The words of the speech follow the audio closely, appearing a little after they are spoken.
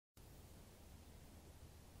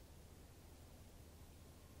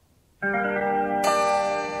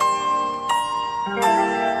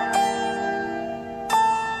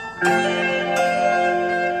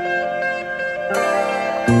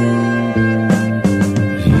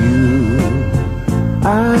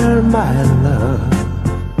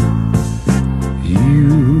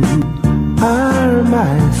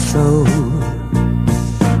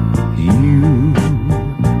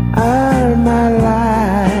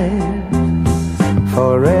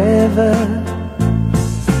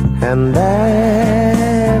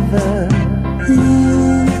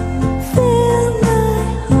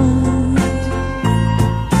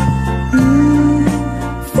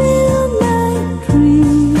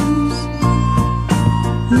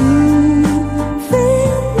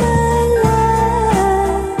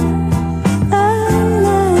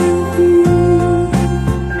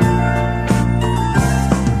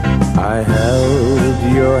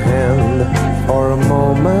for a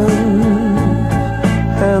moment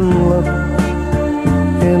and look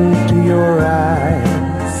into your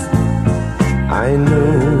eyes, I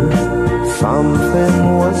knew something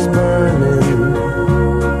was burning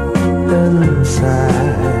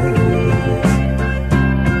inside.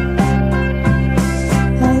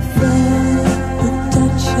 I felt the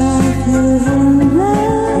touch of your hand.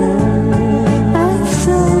 I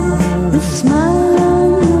saw the smile on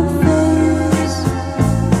your face.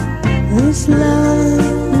 This love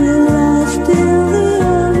will last till the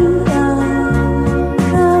end of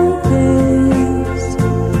our days.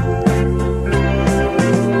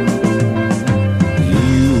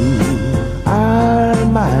 You are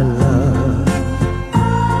my love.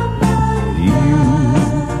 You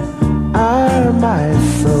are my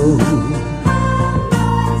soul.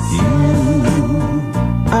 You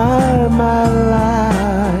are my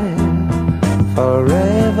life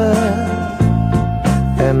forever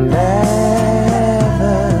and ever.